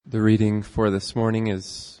The reading for this morning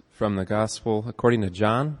is from the Gospel according to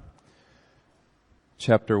John,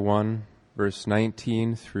 chapter 1, verse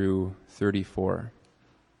 19 through 34.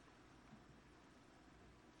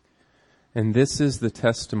 And this is the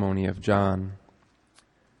testimony of John.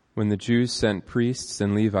 When the Jews sent priests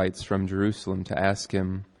and Levites from Jerusalem to ask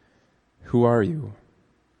him, "Who are you?"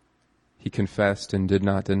 He confessed and did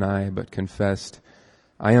not deny, but confessed,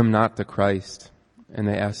 "I am not the Christ." And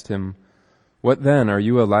they asked him, "What then? Are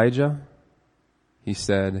you Elijah?" He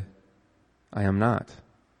said, "I am not."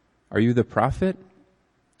 "Are you the prophet?"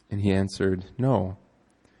 And he answered, "No."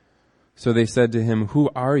 So they said to him,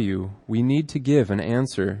 "Who are you? We need to give an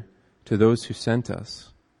answer to those who sent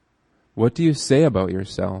us. What do you say about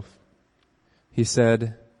yourself?" He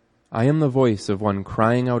said, "I am the voice of one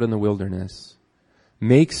crying out in the wilderness,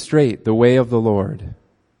 'Make straight the way of the Lord,'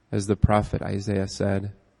 as the prophet Isaiah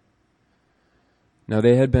said." Now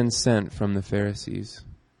they had been sent from the Pharisees.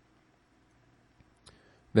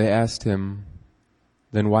 They asked him,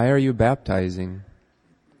 "Then why are you baptizing,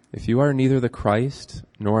 if you are neither the Christ,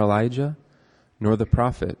 nor Elijah, nor the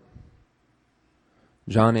prophet?"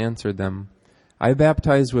 John answered them, "I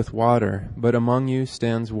baptize with water, but among you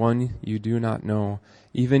stands one you do not know,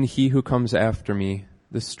 even he who comes after me,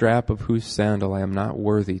 the strap of whose sandal I am not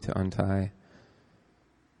worthy to untie."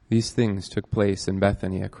 These things took place in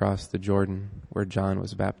Bethany across the Jordan, where John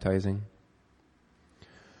was baptizing.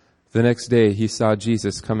 The next day he saw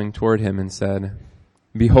Jesus coming toward him and said,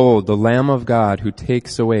 "Behold, the Lamb of God who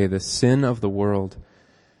takes away the sin of the world.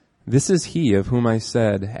 This is he of whom I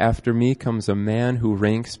said, 'After me comes a man who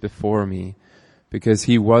ranks before me, because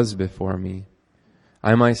he was before me.'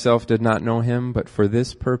 I myself did not know him, but for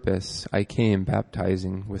this purpose I came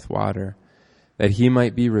baptizing with water, that he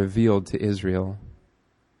might be revealed to Israel."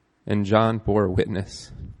 And John bore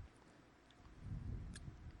witness.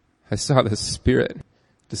 "I saw the Spirit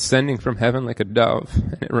descending from heaven like a dove,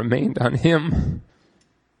 and it remained on him.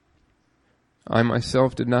 I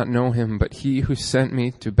myself did not know him, but he who sent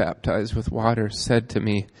me to baptize with water said to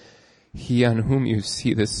me, 'He on whom you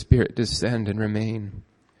see the Spirit descend and remain,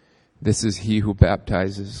 this is he who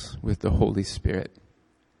baptizes with the Holy Spirit.'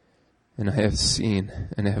 And I have seen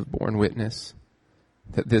and have borne witness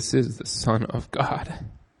that this is the Son of God."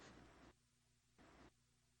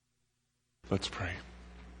 Let's pray.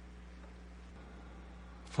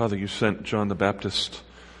 Father, you sent John the Baptist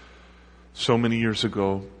so many years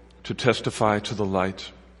ago to testify to the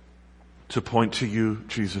light, to point to you,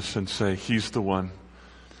 Jesus, and say, "He's the one.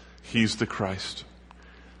 He's the Christ.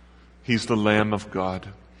 He's the Lamb of God."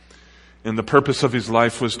 And the purpose of his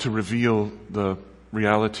life was to reveal the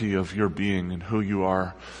reality of your being and who you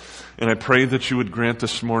are. And I pray that you would grant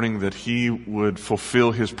this morning that he would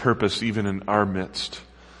fulfill his purpose even in our midst.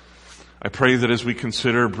 I pray that as we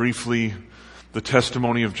consider briefly the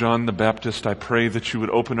testimony of John the Baptist, I pray that you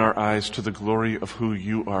would open our eyes to the glory of who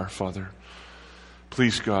you are, Father.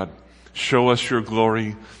 Please, God, show us your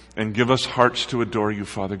glory and give us hearts to adore you,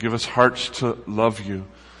 Father. Give us hearts to love you,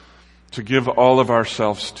 to give all of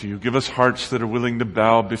ourselves to you. Give us hearts that are willing to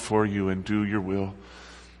bow before you and do your will.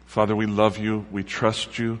 Father, we love you. We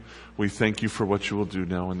trust you. We thank you for what you will do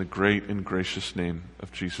now in the great and gracious name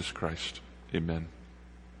of Jesus Christ. Amen.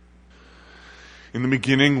 In the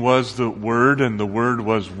beginning was the Word, and the Word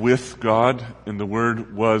was with God, and the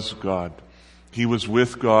Word was God. He was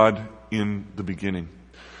with God in the beginning.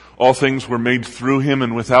 All things were made through him,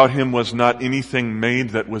 and without him was not anything made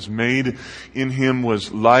that was made. In him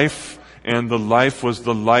was life, and the life was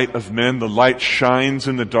the light of men. The light shines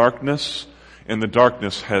in the darkness, and the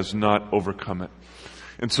darkness has not overcome it.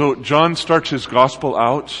 And so John starts his gospel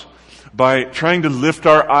out by trying to lift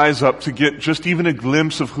our eyes up to get just even a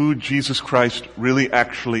glimpse of who Jesus Christ really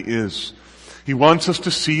actually is. He wants us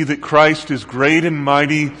to see that Christ is great and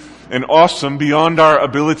mighty and awesome beyond our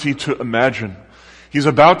ability to imagine. He's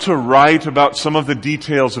about to write about some of the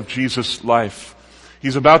details of Jesus' life.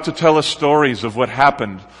 He's about to tell us stories of what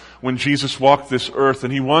happened when Jesus walked this earth,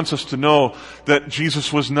 and he wants us to know that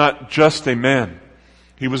Jesus was not just a man.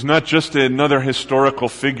 He was not just another historical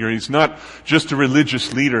figure. He's not just a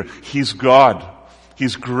religious leader. He's God.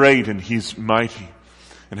 He's great and he's mighty.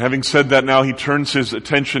 And having said that, now he turns his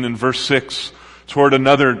attention in verse 6 toward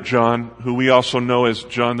another John, who we also know as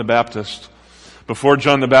John the Baptist. Before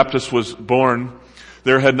John the Baptist was born,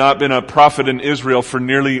 there had not been a prophet in Israel for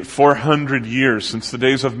nearly 400 years, since the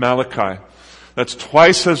days of Malachi. That's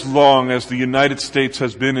twice as long as the United States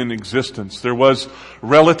has been in existence. There was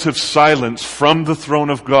relative silence from the throne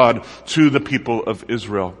of God to the people of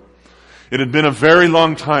Israel. It had been a very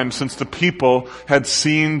long time since the people had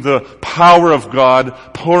seen the power of God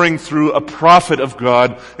pouring through a prophet of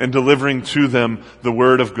God and delivering to them the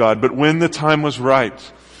word of God. But when the time was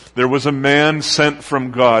right, there was a man sent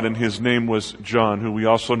from God, and his name was John, who we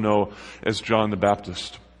also know as John the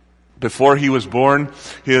Baptist. Before he was born,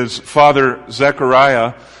 his father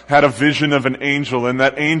Zechariah had a vision of an angel, and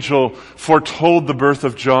that angel foretold the birth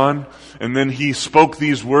of John, and then he spoke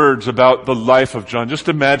these words about the life of John. Just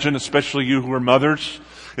imagine, especially you who are mothers,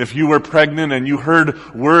 if you were pregnant and you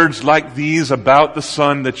heard words like these about the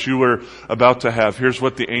son that you were about to have. Here's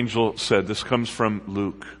what the angel said. This comes from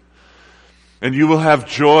Luke. And you will have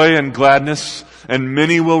joy and gladness, and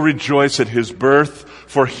many will rejoice at his birth,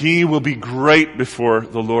 for he will be great before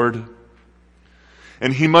the Lord.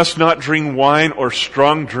 And he must not drink wine or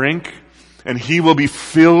strong drink, and he will be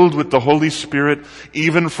filled with the Holy Spirit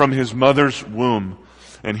even from his mother's womb.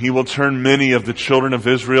 And he will turn many of the children of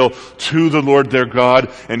Israel to the Lord their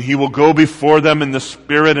God, and he will go before them in the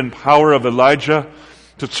spirit and power of Elijah,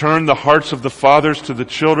 to turn the hearts of the fathers to the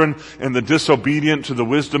children and the disobedient to the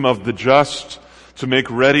wisdom of the just, to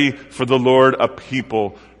make ready for the Lord a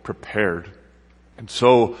people prepared. And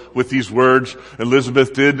so, with these words,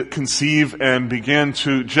 Elizabeth did conceive and began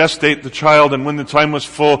to gestate the child, and when the time was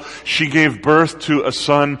full, she gave birth to a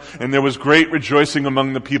son, and there was great rejoicing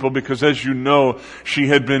among the people, because as you know, she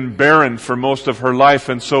had been barren for most of her life,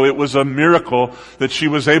 and so it was a miracle that she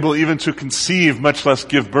was able even to conceive, much less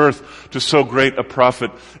give birth to so great a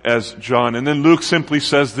prophet as John. And then Luke simply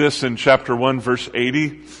says this in chapter 1, verse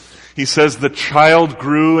 80. He says, the child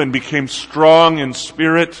grew and became strong in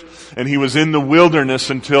spirit, and he was in the wilderness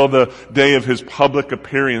until the day of his public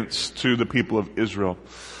appearance to the people of Israel.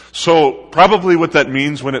 So probably what that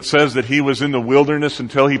means when it says that he was in the wilderness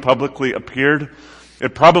until he publicly appeared,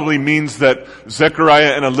 it probably means that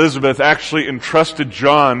Zechariah and Elizabeth actually entrusted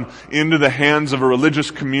John into the hands of a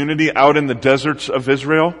religious community out in the deserts of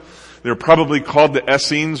Israel. They're probably called the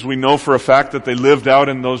Essenes. We know for a fact that they lived out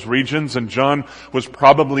in those regions, and John was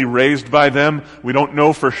probably raised by them. We don't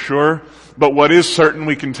know for sure. But what is certain,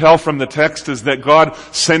 we can tell from the text, is that God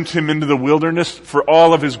sent him into the wilderness for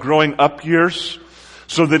all of his growing up years,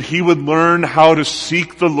 so that he would learn how to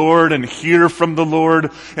seek the Lord and hear from the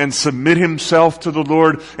Lord and submit himself to the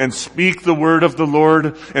Lord and speak the word of the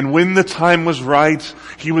Lord. And when the time was right,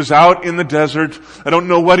 he was out in the desert. I don't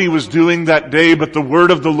know what he was doing that day, but the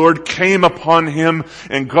word of the Lord came upon him,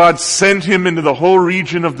 and God sent him into the whole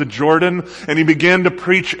region of the Jordan, and he began to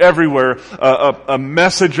preach everywhere a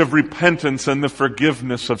message of repentance and the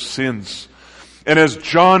forgiveness of sins. And as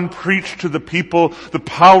John preached to the people, the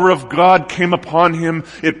power of God came upon him.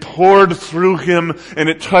 It poured through him, and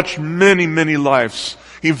it touched many, many lives.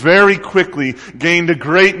 He very quickly gained a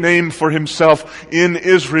great name for himself in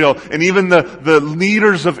Israel. And even the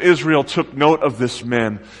leaders of Israel took note of this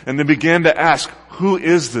man. And they began to ask, who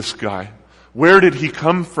is this guy? Where did he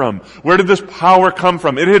come from? Where did this power come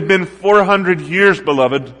from? It had been 400 years,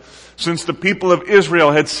 beloved, since the people of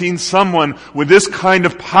Israel had seen someone with this kind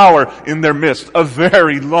of power in their midst. A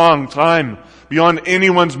very long time, beyond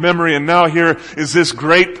anyone's memory. And now here is this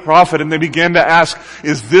great prophet, and they began to ask,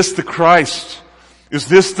 is this the Christ? Is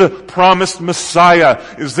this the promised Messiah?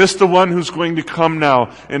 Is this the one who's going to come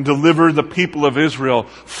now and deliver the people of Israel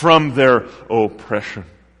from their oppression?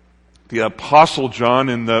 The Apostle John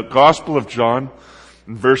in the Gospel of John,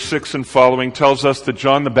 in verse 6 and following, tells us that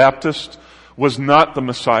John the Baptist was not the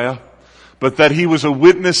Messiah, but that he was a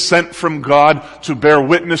witness sent from God to bear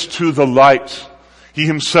witness to the light. He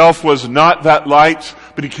himself was not that light,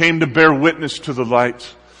 but he came to bear witness to the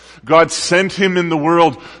light. God sent him in the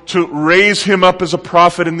world to raise him up as a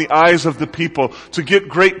prophet in the eyes of the people, to get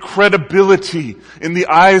great credibility in the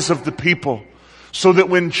eyes of the people, so that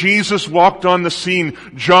when Jesus walked on the scene,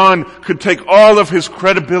 John could take all of his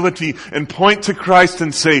credibility and point to Christ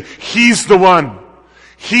and say, he's the one.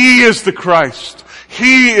 He is the Christ.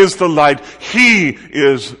 He is the light. He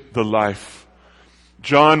is the life.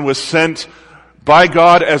 John was sent by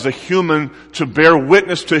God as a human to bear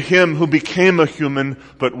witness to him who became a human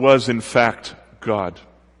but was in fact God.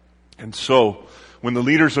 And so, when the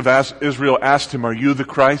leaders of Israel asked him, are you the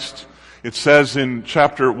Christ? It says in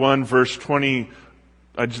chapter 1, verse 20,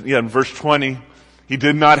 he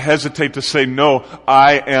did not hesitate to say, no,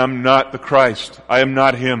 I am not the Christ. I am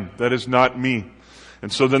not him. That is not me.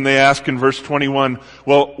 And so then they ask in verse 21,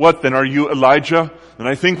 well, what then? Are you Elijah? And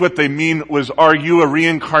I think what they mean was, are you a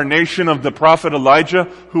reincarnation of the prophet Elijah?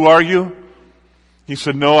 Who are you? He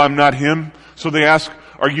said, no, I'm not him. So they ask,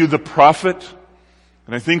 are you the prophet?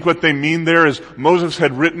 And I think what they mean there is Moses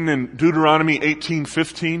had written in Deuteronomy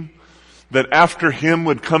 18:15 that after him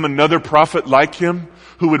would come another prophet like him,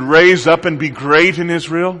 who would raise up and be great in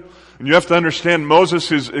Israel. And you have to understand,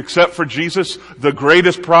 Moses is, except for Jesus, the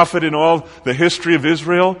greatest prophet in all the history of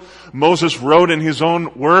Israel. Moses wrote in his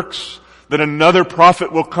own works that another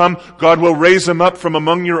prophet will come. God will raise him up from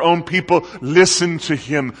among your own people. Listen to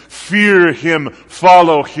him. Fear him.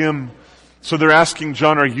 Follow him. So they're asking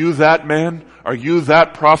John, are you that man? Are you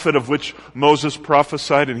that prophet of which Moses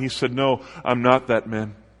prophesied? And he said, no, I'm not that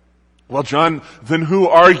man. Well, John, then who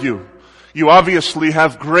are you? You obviously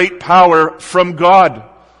have great power from God.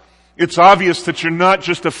 It's obvious that you're not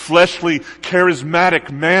just a fleshly,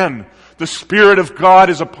 charismatic man. The Spirit of God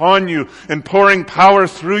is upon you and pouring power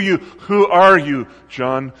through you. Who are you,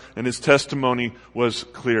 John? And his testimony was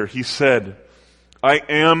clear. He said, I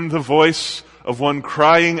am the voice of one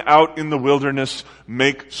crying out in the wilderness,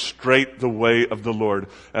 make straight the way of the Lord,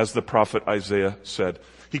 as the prophet Isaiah said.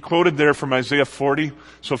 He quoted there from Isaiah 40.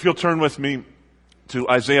 So if you'll turn with me to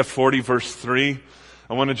Isaiah 40, verse 3,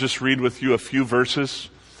 I want to just read with you a few verses.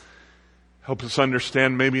 Help us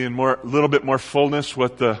understand maybe in a little bit more fullness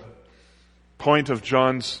what the point of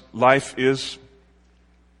John's life is.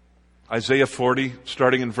 Isaiah 40,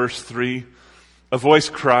 starting in verse 3, a voice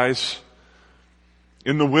cries,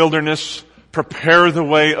 in the wilderness, prepare the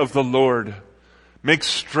way of the Lord. Make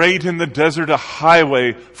straight in the desert a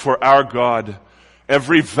highway for our God.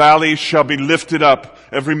 Every valley shall be lifted up.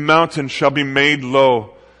 Every mountain shall be made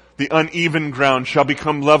low. The uneven ground shall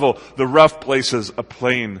become level. The rough places a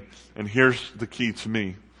plain. And here's the key to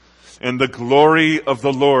me. And the glory of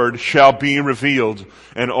the Lord shall be revealed,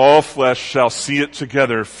 and all flesh shall see it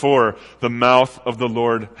together, for the mouth of the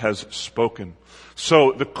Lord has spoken.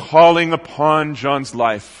 So the calling upon John's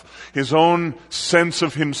life, his own sense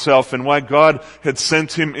of himself and why God had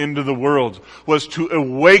sent him into the world, was to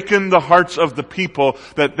awaken the hearts of the people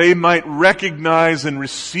that they might recognize and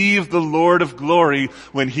receive the Lord of glory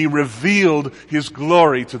when he revealed his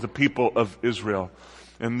glory to the people of Israel.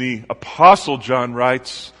 And the Apostle John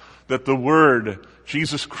writes that the Word,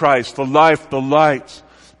 Jesus Christ, the life, the light,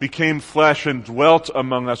 became flesh and dwelt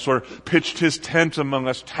among us, or pitched his tent among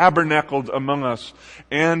us, tabernacled among us,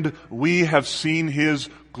 and we have seen his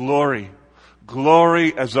glory.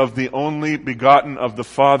 Glory as of the only begotten of the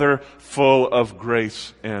Father, full of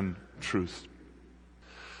grace and truth.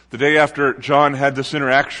 The day after John had this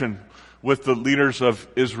interaction with the leaders of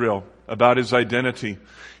Israel about his identity,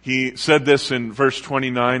 he said this in verse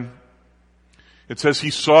 29. It says, he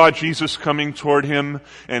saw Jesus coming toward him,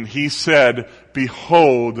 and he said,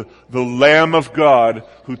 behold, the Lamb of God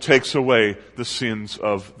who takes away the sins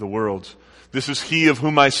of the world. This is he of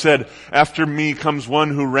whom I said, after me comes one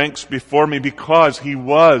who ranks before me, because he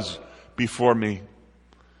was before me.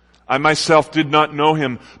 I myself did not know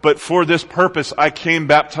him, but for this purpose I came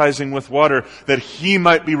baptizing with water, that he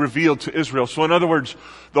might be revealed to Israel. So in other words,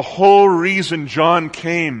 the whole reason John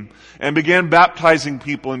came and began baptizing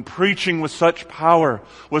people and preaching with such power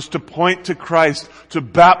was to point to Christ, to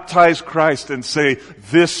baptize Christ and say,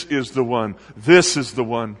 this is the one, this is the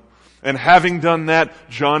one. And having done that,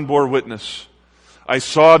 John bore witness. I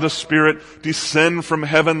saw the Spirit descend from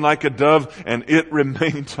heaven like a dove, and it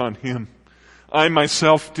remained on him. I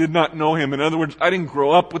myself did not know him. In other words, I didn't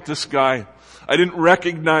grow up with this guy. I didn't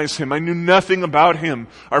recognize him. I knew nothing about him.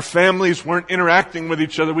 Our families weren't interacting with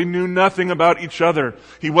each other. We knew nothing about each other.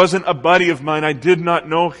 He wasn't a buddy of mine. I did not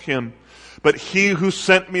know him. But he who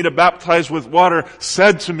sent me to baptize with water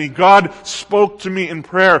said to me, God spoke to me in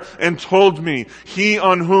prayer and told me, he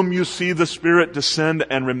on whom you see the Spirit descend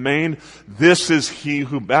and remain, this is he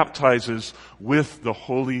who baptizes with the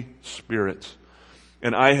Holy Spirit.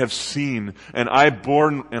 And I have seen, and I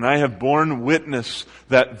have borne witness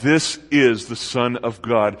that this is the Son of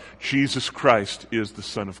God. Jesus Christ is the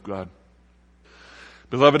Son of God.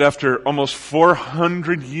 Beloved, after almost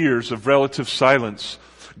 400 years of relative silence,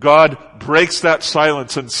 God breaks that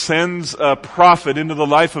silence and sends a prophet into the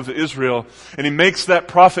life of Israel. And he makes that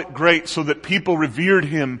prophet great so that people revered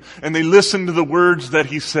him and they listened to the words that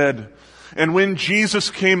he said. And when Jesus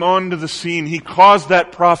came onto the scene, he caused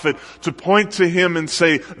that prophet to point to him and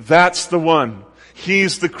say, that's the one.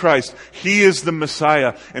 He's the Christ. He is the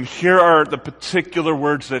Messiah. And here are the particular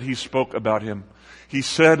words that he spoke about him. He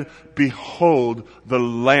said, behold the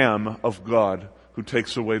Lamb of God who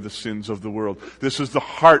takes away the sins of the world. This is the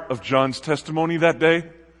heart of John's testimony that day.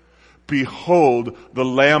 Behold the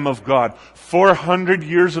Lamb of God. 400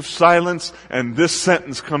 years of silence, and this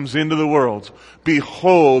sentence comes into the world.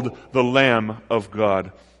 Behold the Lamb of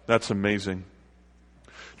God. That's amazing.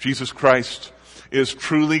 Jesus Christ is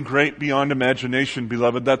truly great beyond imagination,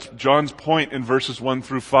 beloved. That's John's point in verses 1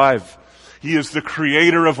 through 5. He is the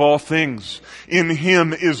creator of all things. In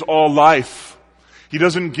him is all life. He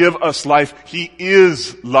doesn't give us life. He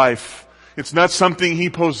is life. It's not something He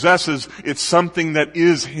possesses. It's something that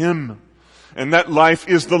is Him. And that life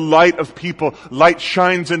is the light of people. Light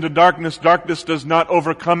shines into darkness. Darkness does not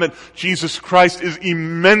overcome it. Jesus Christ is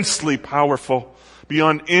immensely powerful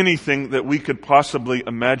beyond anything that we could possibly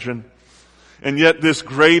imagine. And yet this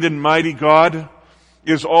great and mighty God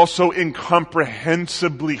is also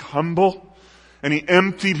incomprehensibly humble. And He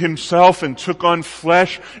emptied Himself and took on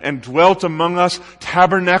flesh and dwelt among us,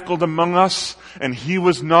 tabernacled among us. And He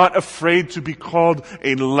was not afraid to be called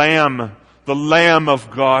a lamb, the Lamb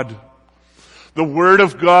of God. The Word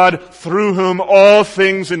of God, through whom all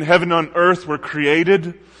things in heaven and on earth were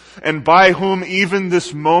created, and by whom even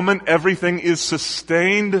this moment everything is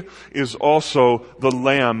sustained, is also the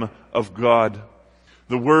Lamb of God.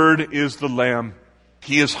 The Word is the Lamb.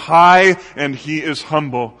 He is high and He is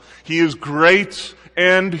humble. He is great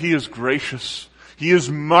and He is gracious. He is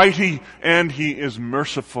mighty and He is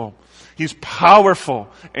merciful. He's powerful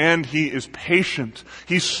and He is patient.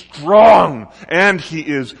 He's strong and He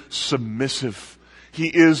is submissive. He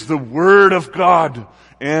is the Word of God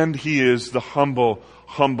and He is the humble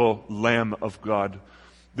Lamb of God.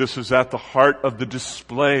 This is at the heart of the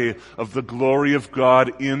display of the glory of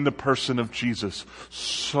God in the person of Jesus.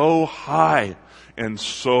 So high and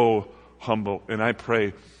so humble. And I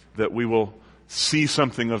pray that we will see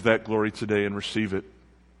something of that glory today and receive it.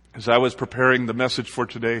 As I was preparing the message for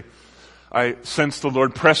today, I sensed the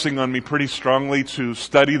Lord pressing on me pretty strongly to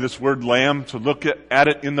study this word lamb, to look at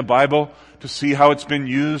it in the Bible, to see how it's been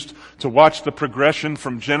used, to watch the progression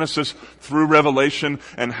from Genesis through Revelation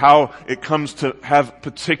and how it comes to have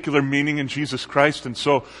particular meaning in Jesus Christ. And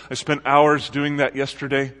so I spent hours doing that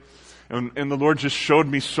yesterday. And the Lord just showed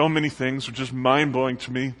me so many things, which is mind-blowing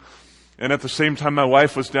to me. And at the same time, my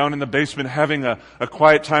wife was down in the basement having a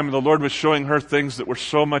quiet time, and the Lord was showing her things that were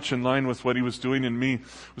so much in line with what He was doing in me. It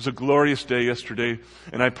was a glorious day yesterday.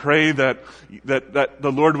 And I pray that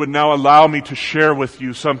the Lord would now allow me to share with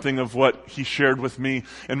you something of what He shared with me.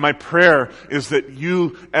 And my prayer is that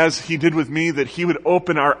you, as He did with me, that He would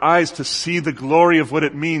open our eyes to see the glory of what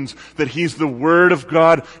it means, that He's the Word of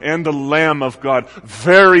God and the Lamb of God.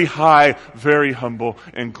 Very high, very humble,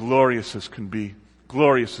 and glorious as can be.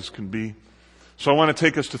 Glorious as can be. So I want to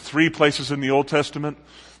take us to 3 places in the Old Testament.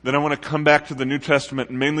 Then I want to come back to the New Testament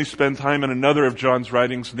and mainly spend time in another of John's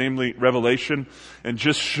writings, namely Revelation, and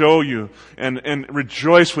just show you and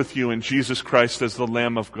rejoice with you in Jesus Christ as the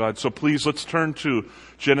Lamb of God. So please, let's turn to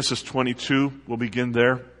Genesis 22. We'll begin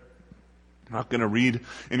there. I'm not going to read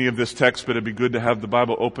any of this text, but it'd be good to have the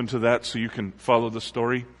Bible open to that so you can follow the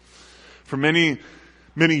story. For many,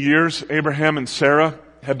 many years, Abraham and Sarah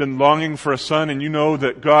had been longing for a son, and you know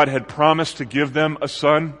that God had promised to give them a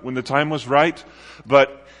son when the time was right.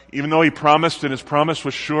 But even though He promised and His promise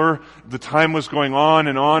was sure, the time was going on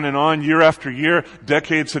and on and on, year after year.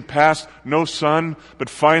 Decades had passed, no son.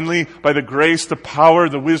 But finally, by the grace, the power,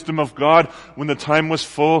 the wisdom of God, when the time was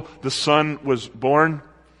full, the son was born.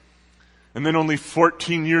 And then only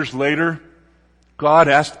 14 years later, God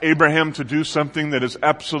asked Abraham to do something that is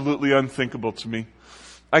absolutely unthinkable to me.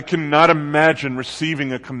 I cannot imagine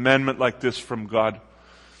receiving a commandment like this from God.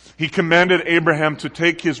 He commanded Abraham to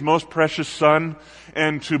take his most precious son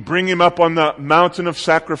and to bring him up on the mountain of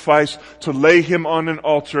sacrifice, to lay him on an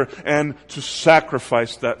altar and to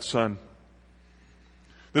sacrifice that son.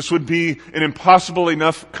 This would be an impossible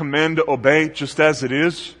enough command to obey, just as it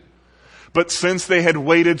is. But since they had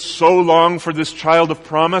waited so long for this child of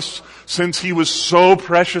promise, since he was so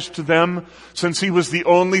precious to them, since he was the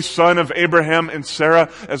only son of Abraham and Sarah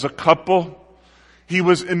as a couple, he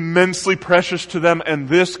was immensely precious to them, and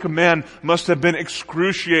this command must have been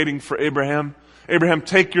excruciating for Abraham. Abraham,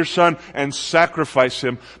 take your son and sacrifice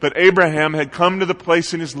him. But Abraham had come to the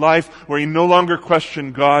place in his life where he no longer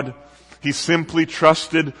questioned God. He simply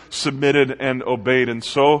trusted, submitted, and obeyed. And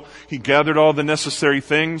so he gathered all the necessary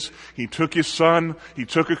things. He took his son, he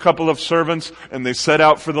took a couple of servants, and they set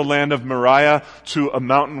out for the land of Moriah to a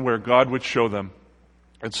mountain where God would show them.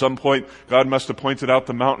 At some point, God must have pointed out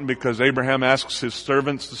the mountain because Abraham asks his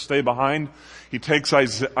servants to stay behind. He takes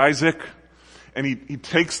Isaac, and he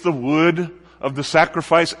takes the wood of the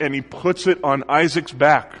sacrifice and he puts it on Isaac's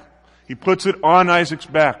back. He puts it on Isaac's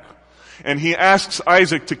back. And he asks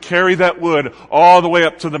Isaac to carry that wood all the way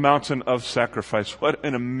up to the mountain of sacrifice. What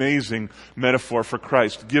an amazing metaphor for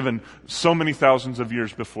Christ, given so many thousands of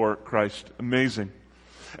years before Christ. Amazing.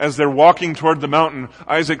 As they're walking toward the mountain,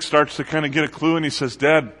 Isaac starts to kind of get a clue, and he says,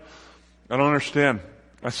 Dad, I don't understand.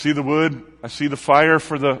 I see the wood, I see the fire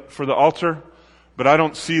for the altar, but I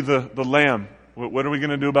don't see the lamb. What are we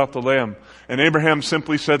going to do about the lamb? And Abraham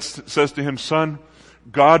simply says to him, Son,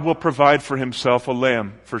 God will provide for himself a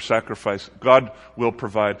lamb for sacrifice. God will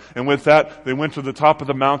provide. And with that, they went to the top of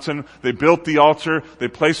the mountain. They built the altar. They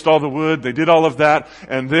placed all the wood. They did all of that.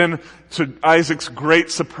 And then, to Isaac's great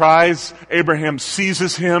surprise, Abraham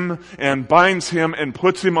seizes him and binds him and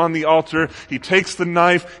puts him on the altar. He takes the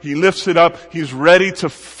knife. He lifts it up. He's ready to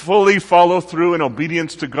fully follow through in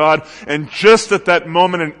obedience to God. And just at that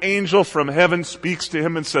moment, an angel from heaven speaks to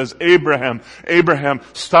him and says, Abraham, Abraham,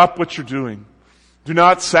 stop what you're doing. Do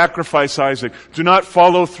not sacrifice Isaac. Do not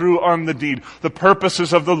follow through on the deed. The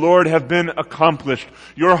purposes of the Lord have been accomplished.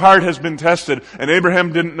 Your heart has been tested. And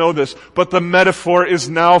Abraham didn't know this, but the metaphor is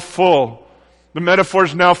now full. The metaphor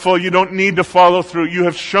is now full. You don't need to follow through. You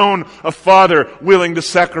have shown a father willing to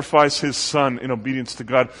sacrifice his son in obedience to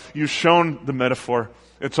God. You've shown the metaphor.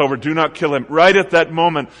 It's over. Do not kill him. Right at that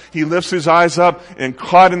moment, he lifts his eyes up, and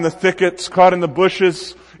caught in the thickets, caught in the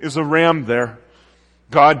bushes, is a ram there.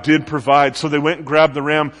 God did provide. So they went and grabbed the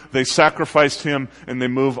ram, they sacrificed him, and they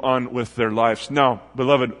move on with their lives. Now,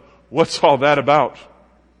 beloved, what's all that about?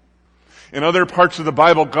 In other parts of the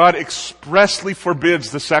Bible, God expressly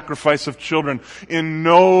forbids the sacrifice of children in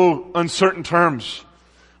no uncertain terms.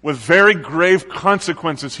 With very grave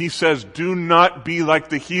consequences, he says, do not be like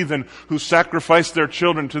the heathen who sacrifice their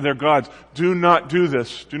children to their gods. Do not do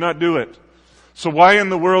this. Do not do it. So why in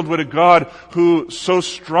the world would a God who so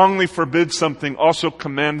strongly forbids something also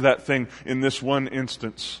command that thing in this one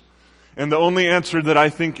instance? And the only answer that I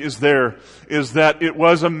think is there is that it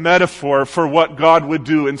was a metaphor for what God would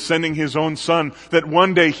do in sending his own son, that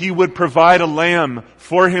one day he would provide a lamb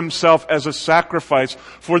for himself as a sacrifice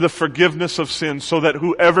for the forgiveness of sins, so that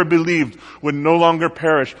whoever believed would no longer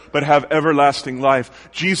perish but have everlasting life.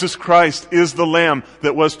 Jesus Christ is the lamb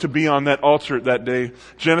that was to be on that altar that day.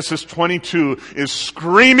 Genesis 22 is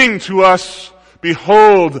screaming to us,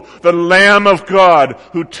 behold, the Lamb of God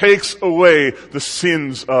who takes away the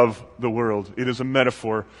sins of the world. It is a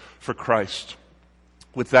metaphor for Christ.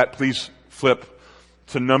 With that, please flip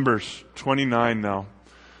to Numbers 29 now.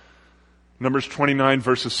 Numbers 29,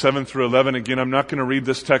 verses 7 through 11. Again, I'm not going to read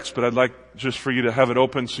this text, but I'd like just for you to have it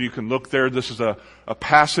open so you can look there. This is a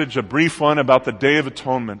passage, a brief one, about the Day of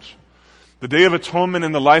Atonement. The Day of Atonement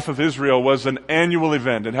in the life of Israel was an annual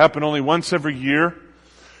event. It happened only once every year.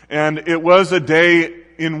 And it was a day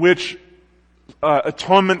in which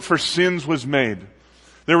atonement for sins was made.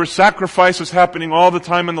 There were sacrifices happening all the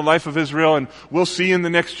time in the life of Israel, and we'll see in the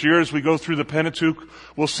next year as we go through the Pentateuch,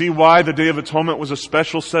 we'll see why the Day of Atonement was a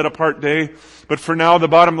special set-apart day. But for now, the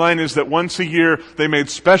bottom line is that once a year, they made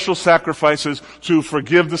special sacrifices to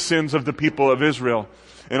forgive the sins of the people of Israel.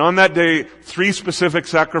 And on that day, 3 specific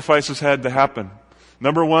sacrifices had to happen.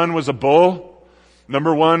 Number 1 was a bull.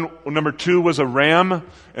 Number 2 was a ram.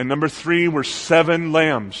 And number 3 were 7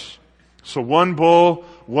 lambs. So 1 bull,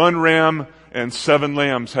 1 ram, and 7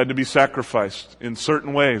 lambs had to be sacrificed in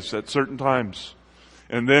certain ways at certain times.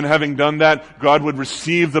 And then having done that, God would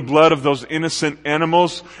receive the blood of those innocent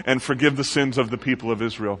animals and forgive the sins of the people of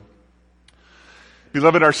Israel.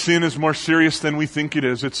 Beloved, our sin is more serious than we think it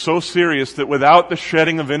is. It's so serious that without the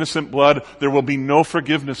shedding of innocent blood, there will be no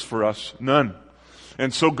forgiveness for us. None.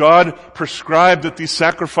 And so God prescribed that these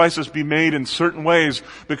sacrifices be made in certain ways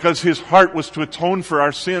because his heart was to atone for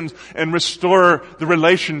our sins and restore the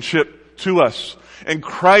relationship to us. And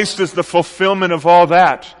Christ is the fulfillment of all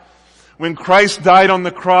that. When Christ died on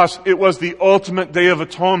the cross, it was the ultimate day of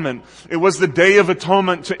atonement. It was the day of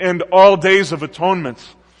atonement to end all days of atonement.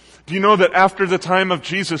 Do you know that after the time of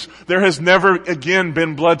Jesus, there has never again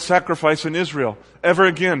been blood sacrifice in Israel? Ever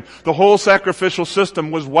again. The whole sacrificial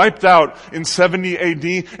system was wiped out in 70 AD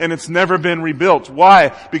and it's never been rebuilt.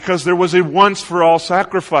 Why? Because there was a once for all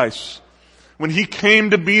sacrifice. When he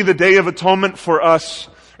came to be the day of atonement for us,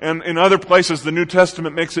 and in other places the New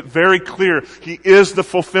Testament makes it very clear, he is the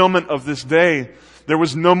fulfillment of this day. There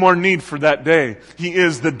was no more need for that day. He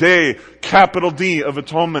is the day, capital D, of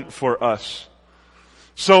atonement for us.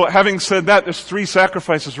 So having said that, there's 3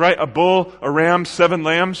 sacrifices, right? A bull, a ram, 7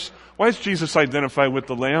 lambs. Why is Jesus identified with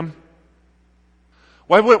the lamb?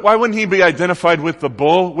 Why wouldn't he be identified with the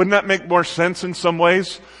bull? Wouldn't that make more sense in some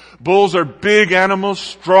ways? Bulls are big animals,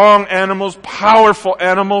 strong animals, powerful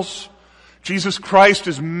animals. Jesus Christ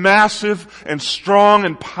is massive and strong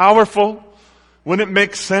and powerful. Wouldn't it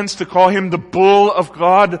make sense to call him the bull of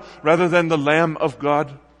God rather than the lamb of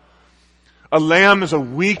God? A lamb is a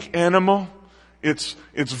weak animal. It's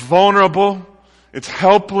vulnerable. It's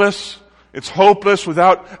helpless. It's hopeless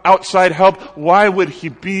without outside help. Why would he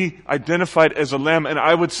be identified as a lamb? And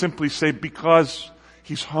I would simply say because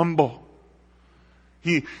he's humble.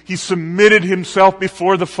 He submitted himself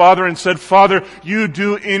before the Father and said, Father, you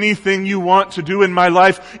do anything you want to do in my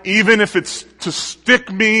life, even if it's to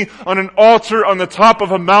stick me on an altar on the top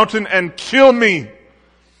of a mountain and kill me.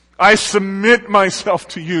 I submit myself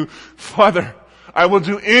to you. Father, I will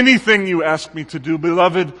do anything you ask me to do.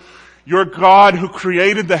 Beloved, your God who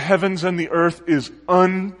created the heavens and the earth is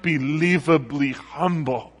unbelievably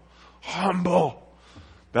humble. Humble.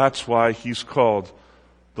 That's why he's called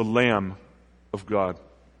the Lamb of God.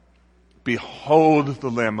 Behold the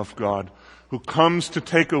Lamb of God who comes to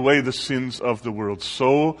take away the sins of the world.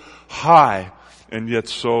 So high and yet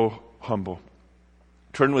so humble.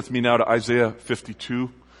 Turn with me now to Isaiah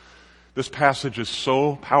 52. This passage is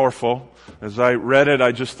so powerful. As I read it,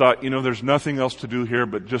 I just thought, there's nothing else to do here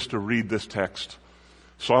but just to read this text.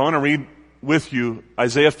 So I want to read with you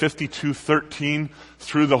Isaiah 52:13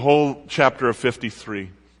 through the whole chapter of 53.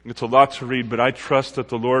 It's a lot to read, but I trust that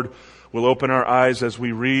the Lord will open our eyes as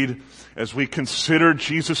we read, as we consider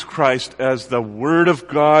Jesus Christ as the Word of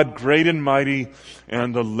God, great and mighty,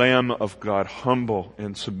 and the Lamb of God, humble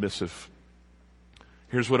and submissive.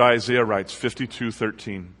 Here's what Isaiah writes,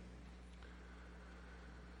 52:13.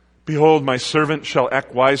 Behold, my servant shall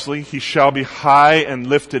act wisely. He shall be high and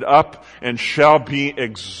lifted up and shall be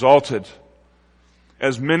exalted.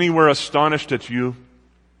 As many were astonished at you,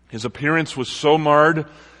 his appearance was so marred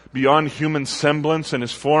beyond human semblance and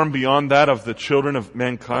his form beyond that of the children of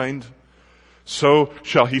mankind. So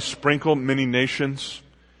shall he sprinkle many nations.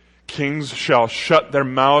 Kings shall shut their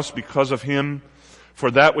mouths because of him.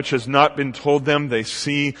 For that which has not been told them they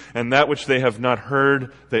see, and that which they have not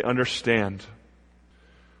heard they understand.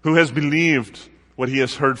 Who has believed what he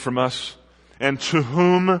has heard from us? And to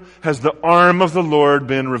whom has the arm of the Lord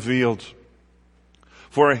been revealed?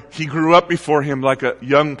 For he grew up before him like a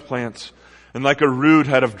young plant, and like a root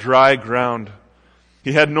out of dry ground.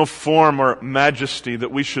 He had no form or majesty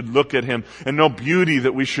that we should look at him, and no beauty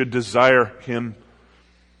that we should desire him.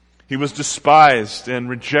 He was despised and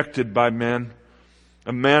rejected by men,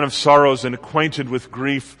 a man of sorrows and acquainted with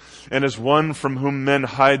grief, and as one from whom men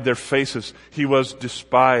hide their faces. He was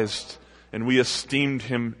despised, and we esteemed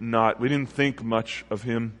him not. We didn't think much of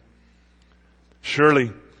him.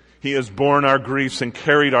 Surely he has borne our griefs and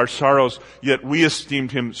carried our sorrows, yet we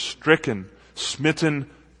esteemed him stricken, smitten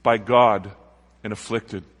by God, and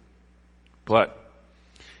afflicted. But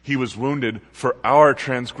he was wounded for our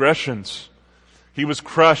transgressions. He was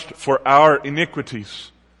crushed for our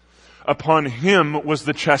iniquities. Upon him was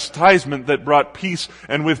the chastisement that brought peace,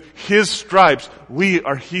 and with his stripes we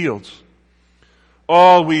are healed.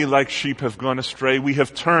 All we like sheep have gone astray. We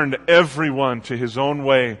have turned everyone to his own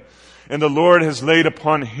way, and the Lord has laid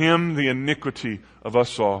upon him the iniquity of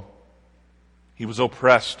us all. He was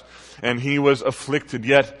oppressed, and he was afflicted,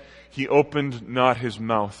 yet he opened not his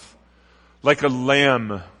mouth. Like a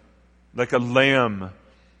lamb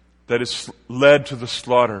that is led to the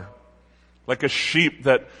slaughter, like a sheep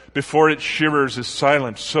that before its shearers is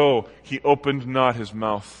silent, so he opened not his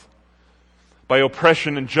mouth. By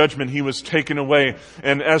oppression and judgment he was taken away.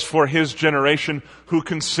 And as for his generation, who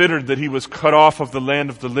considered that he was cut off of the land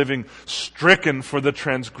of the living, stricken for the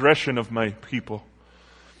transgression of my people.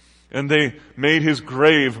 And they made his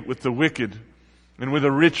grave with the wicked, and with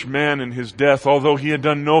a rich man in his death, although he had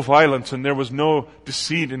done no violence, and there was no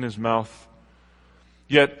deceit in his mouth.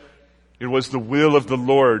 Yet it was the will of the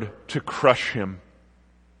Lord to crush him.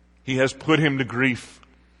 He has put him to grief.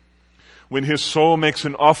 When his soul makes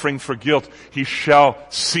an offering for guilt, he shall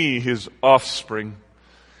see his offspring.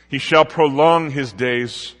 He shall prolong his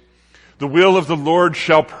days. The will of the Lord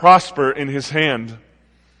shall prosper in his hand.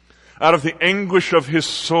 Out of the anguish of his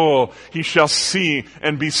soul he shall see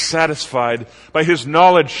and be satisfied. By his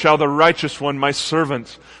knowledge shall the righteous one, my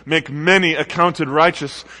servant, make many accounted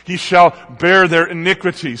righteous. He shall bear their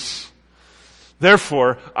iniquities.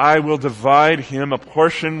 Therefore, I will divide him a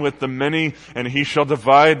portion with the many, and he shall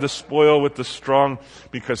divide the spoil with the strong,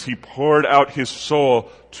 because he poured out his soul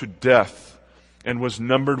to death and was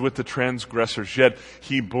numbered with the transgressors. Yet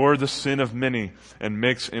he bore the sin of many and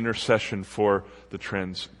makes intercession for the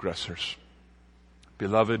transgressors.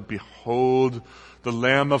 Beloved, behold the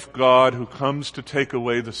Lamb of God who comes to take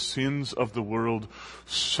away the sins of the world,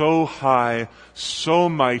 so high, so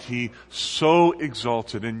mighty, so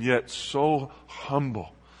exalted, and yet so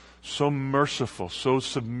humble, so merciful, so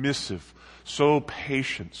submissive, so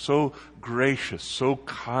patient, so gracious, so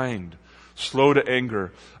kind, slow to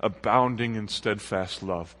anger, abounding in steadfast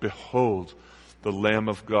love. Behold the Lamb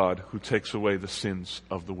of God who takes away the sins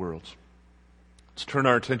of the world. Let's turn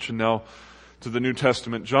our attention now to the New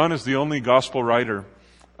Testament. John is the only gospel writer.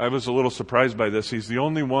 I was a little surprised by this. He's the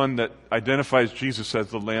only one that identifies Jesus as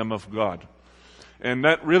the Lamb of God. And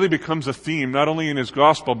that really becomes a theme, not only in his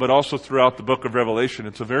gospel, but also throughout the book of Revelation.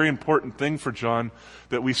 It's a very important thing for John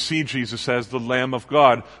that we see Jesus as the Lamb of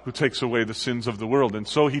God who takes away the sins of the world. And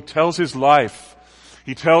so he tells his life.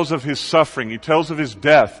 He tells of his suffering. He tells of his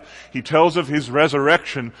death. He tells of his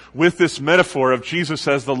resurrection with this metaphor of Jesus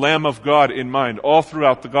as the Lamb of God in mind, all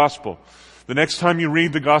throughout the gospel. The next time you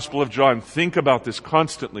read the Gospel of John, think about this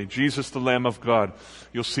constantly. Jesus, the Lamb of God.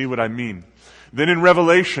 You'll see what I mean. Then in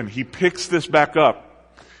Revelation, he picks this back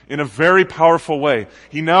up in a very powerful way.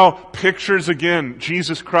 He now pictures again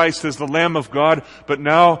Jesus Christ as the Lamb of God, but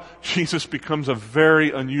now Jesus becomes a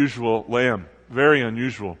very unusual lamb. Very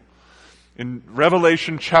unusual. In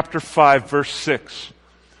Revelation chapter 5, verse 6,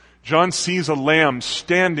 John sees a lamb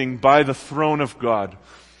standing by the throne of God.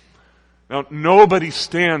 Now, nobody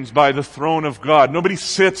stands by the throne of God. Nobody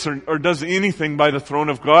sits or does anything by the throne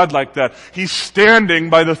of God like that. He's standing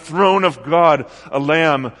by the throne of God, a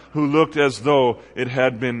lamb who looked as though it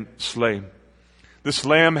had been slain. This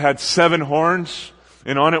lamb had 7 horns,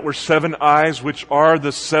 and on it were 7 eyes, which are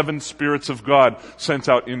the 7 spirits of God sent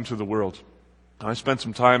out into the world. I spent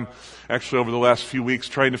some time, actually over the last few weeks,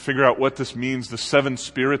 trying to figure out what this means, the 7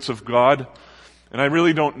 spirits of God. And I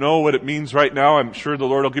really don't know what it means right now. I'm sure the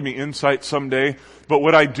Lord will give me insight someday. But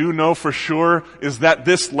what I do know for sure is that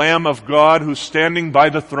this Lamb of God who's standing by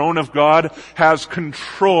the throne of God has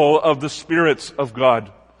control of the spirits of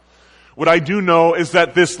God. What I do know is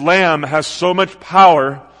that this Lamb has so much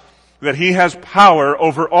power that he has power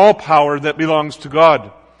over all power that belongs to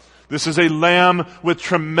God. This is a lamb with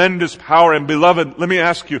tremendous power. And beloved, let me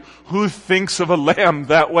ask you, who thinks of a lamb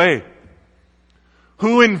that way?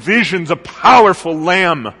 Who envisions a powerful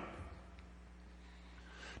lamb?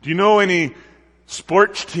 Do you know any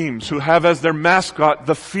sports teams who have as their mascot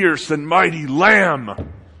the fierce and mighty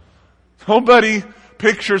lamb? Nobody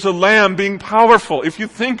pictures a lamb being powerful. If you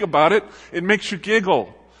think about it, it makes you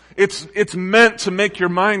giggle. It's meant to make your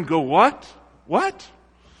mind go, what? What?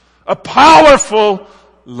 A powerful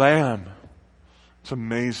lamb. It's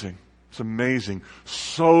amazing. It's amazing.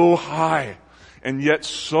 So high. And yet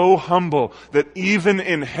so humble that even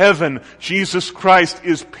in heaven, Jesus Christ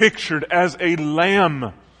is pictured as a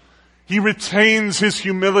lamb. He retains his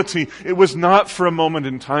humility. It was not for a moment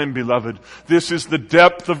in time, beloved. This is the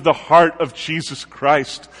depth of the heart of Jesus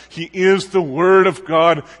Christ. He is the Word of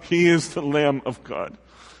God. He is the Lamb of God.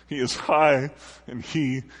 He is high and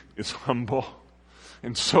he is humble.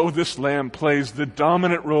 And so this lamb plays the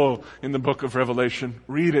dominant role in the book of Revelation.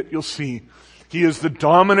 Read it, you'll see. He is the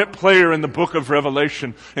dominant player in the book of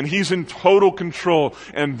Revelation, and he's in total control.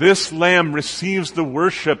 And this lamb receives the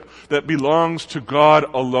worship that belongs to God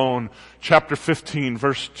alone. Chapter 15,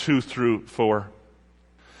 verse 2 through 4.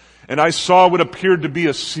 And I saw what appeared to be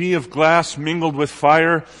a sea of glass mingled with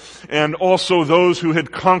fire, and also those who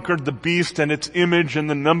had conquered the beast and its image and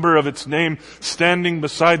the number of its name, standing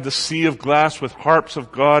beside the sea of glass with harps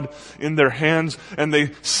of God in their hands. And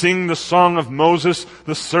they sing the song of Moses,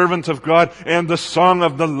 the servant of God, and the song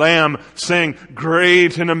of the Lamb, saying,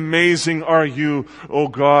 Great and amazing are you, O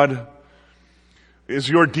God. Is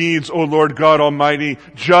your deeds, O Lord God Almighty.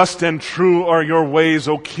 Just and true are your ways,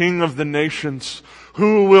 O King of the nations.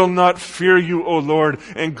 Who will not fear you, O Lord,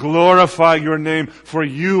 and glorify your name? For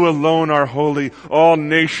you alone are holy. All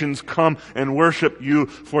nations come and worship you,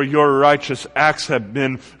 for your righteous acts have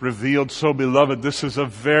been revealed. So, beloved, this is a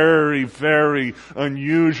very, very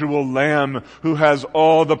unusual Lamb who has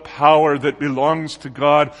all the power that belongs to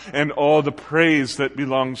God and all the praise that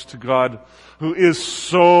belongs to God, who is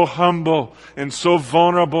so humble and so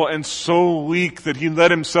vulnerable and so weak that he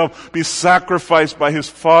let himself be sacrificed by his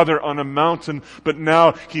Father on a mountain, but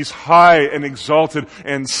now he's high and exalted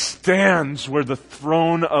and stands where the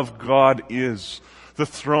throne of God is, the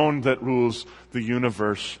throne that rules the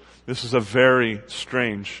universe. This is a very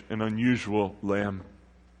strange and unusual Lamb.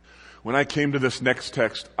 When I came to this next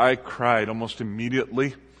text, I cried almost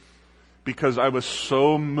immediately because I was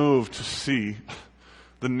so moved to see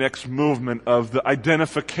the next movement of the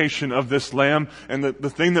identification of this lamb. And the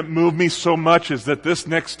thing that moved me so much is that this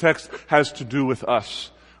next text has to do with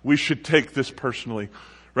us. We should take this personally.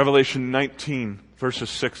 Revelation 19,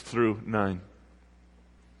 verses 6 through 9.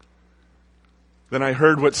 Then I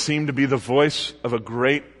heard what seemed to be the voice of a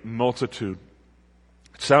great multitude.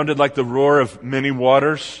 It sounded like the roar of many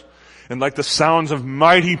waters and like the sounds of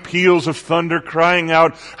mighty peals of thunder, crying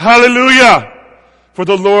out, Hallelujah! For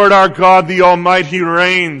the Lord our God, the Almighty,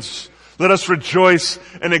 reigns. Let us rejoice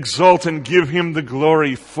and exult and give him the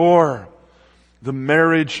glory. For the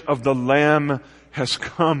marriage of the Lamb has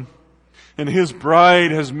come, and his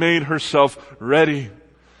bride has made herself ready.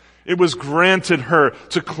 It was granted her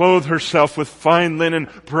to clothe herself with fine linen,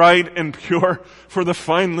 bright and pure, for the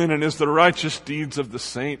fine linen is the righteous deeds of the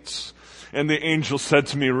saints. And the angel said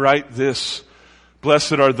to me, write this,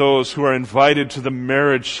 blessed are those who are invited to the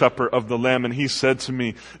marriage supper of the Lamb. And he said to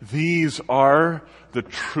me, these are the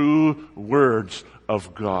true words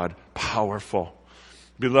of God. Powerful.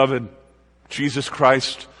 Beloved, Jesus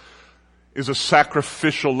Christ is a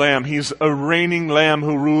sacrificial lamb. He's a reigning lamb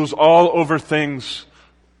who rules all over things,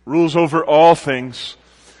 rules over all things.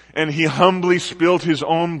 And he humbly spilled his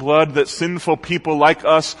own blood that sinful people like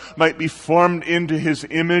us might be formed into his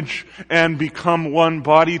image and become one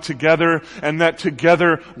body together, and that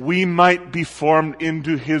together we might be formed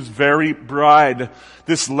into his very bride.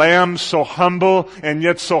 This lamb, so humble and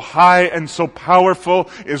yet so high and so powerful,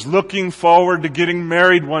 is looking forward to getting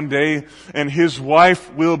married one day, and his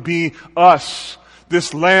wife will be us.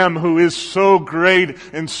 This lamb who is so great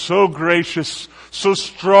and so gracious, so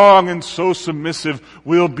strong and so submissive,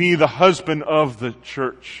 will be the husband of the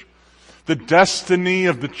church. The destiny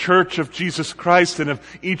of the church of Jesus Christ and of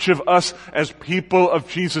each of us as people of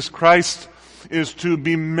Jesus Christ is to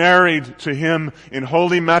be married to him in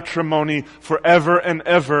holy matrimony forever and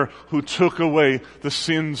ever, who took away the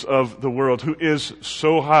sins of the world, who is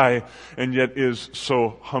so high and yet is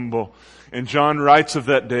so humble. And John writes of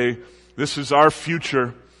that day, this is our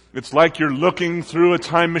future. It's like you're looking through a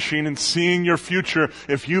time machine and seeing your future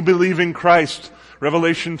if you believe in Christ.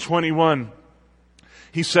 Revelation 21.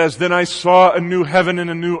 He says, then I saw a new heaven and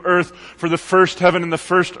a new earth, for the first heaven and the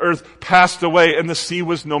first earth passed away, and the sea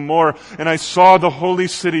was no more. And I saw the holy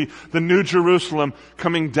city, the new Jerusalem,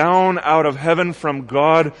 coming down out of heaven from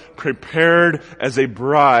God, prepared as a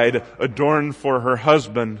bride adorned for her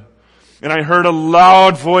husband. And I heard a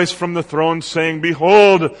loud voice from the throne saying,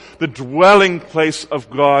 behold, the dwelling place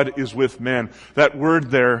of God is with man. That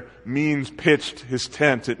word there means pitched, his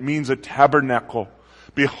tent. It means a tabernacle.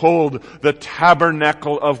 Behold, the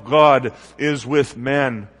tabernacle of God is with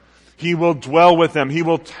men. He will dwell with them. He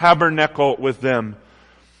will tabernacle with them.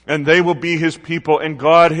 And they will be his people, and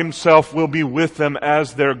God himself will be with them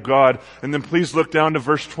as their God. And then please look down to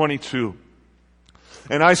verse 22.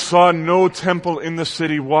 And I saw no temple in the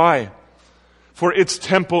city. Why? For its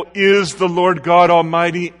temple is the Lord God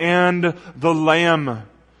Almighty and the Lamb.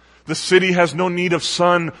 The city has no need of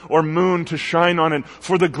sun or moon to shine on it,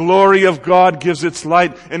 for the glory of God gives its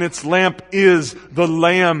light, and its lamp is the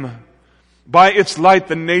Lamb. By its light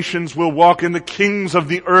the nations will walk, and the kings of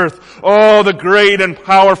the earth, all the great and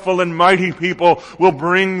powerful and mighty people, will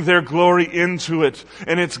bring their glory into it,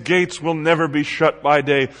 and its gates will never be shut by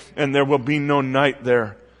day, and there will be no night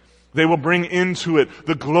there. They will bring into it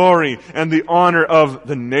the glory and the honor of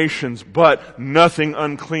the nations, but nothing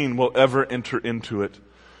unclean will ever enter into it,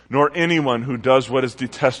 nor anyone who does what is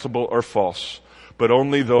detestable or false, but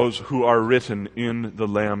only those who are written in the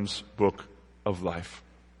Lamb's book of life.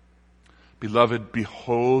 Beloved,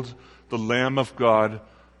 behold the Lamb of God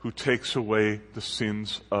who takes away the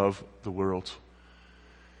sins of the world.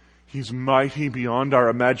 He's mighty beyond our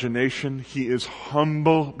imagination. He is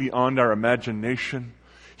humble beyond our imagination.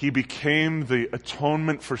 He became the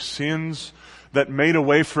atonement for sins that made a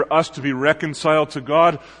way for us to be reconciled to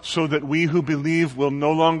God, so that we who believe will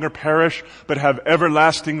no longer perish but have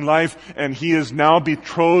everlasting life. And He is now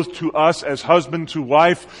betrothed to us as husband to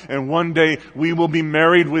wife, and one day we will be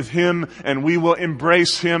married with Him, and we will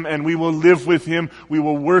embrace Him, and we will live with Him. We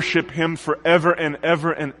will worship Him forever and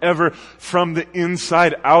ever and ever, from the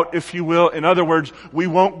inside out, if you will. In other words, we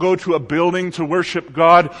won't go to a building to worship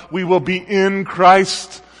God. We will be in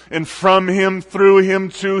Christ. And from Him, through Him,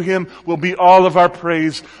 to Him will be all of our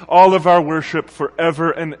praise, all of our worship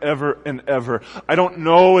forever and ever and ever. I don't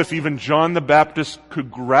know if even John the Baptist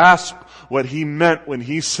could grasp what he meant when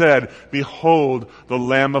he said, "Behold, the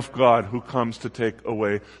Lamb of God who comes to take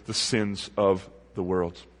away the sins of the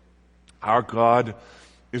world." Our God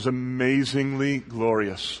is amazingly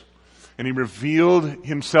glorious. And He revealed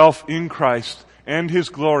Himself in Christ and His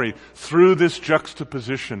glory through this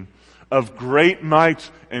juxtaposition of great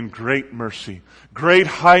might and great mercy, great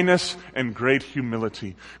highness and great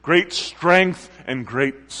humility, great strength and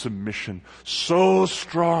great submission. So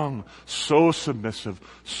strong, so submissive,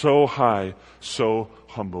 so high, so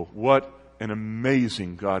humble. What an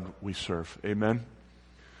amazing God we serve. Amen.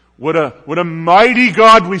 What a mighty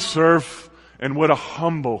God we serve, and what a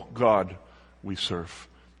humble God we serve.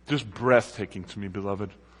 Just breathtaking to me, beloved.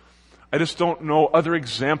 I just don't know other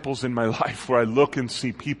examples in my life where I look and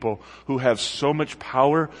see people who have so much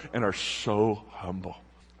power and are so humble.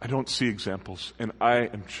 I don't see examples, and I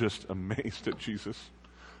am just amazed at Jesus.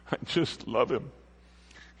 I just love Him.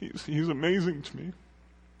 He's amazing to me.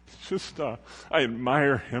 I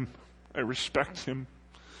admire him. I respect him.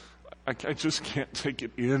 I just can't take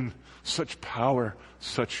it in. Such power,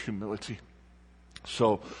 such humility.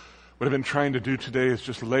 So, what I've been trying to do today is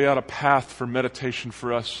just lay out a path for meditation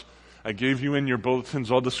for us. I gave you in your bulletins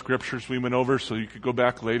all the scriptures we went over so you could go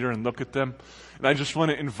back later and look at them. And I just want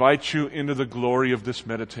to invite you into the glory of this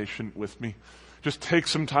meditation with me. Just take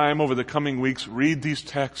some time over the coming weeks, read these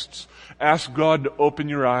texts, ask God to open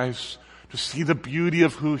your eyes to see the beauty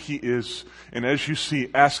of who he is. And as you see,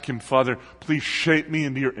 ask him, Father, please shape me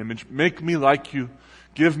into your image. Make me like you.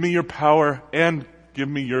 Give me your power and give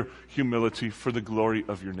me your humility for the glory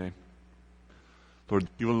of your name. Lord,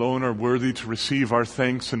 you alone are worthy to receive our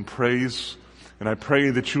thanks and praise. And I pray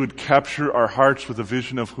that you would capture our hearts with a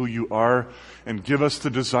vision of who you are and give us the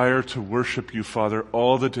desire to worship you, Father,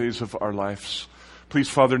 all the days of our lives. Please,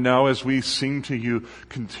 Father, now as we sing to you,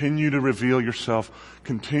 continue to reveal yourself,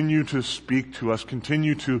 continue to speak to us,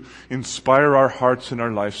 continue to inspire our hearts and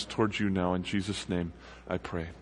our lives towards you now. In Jesus' name, I pray.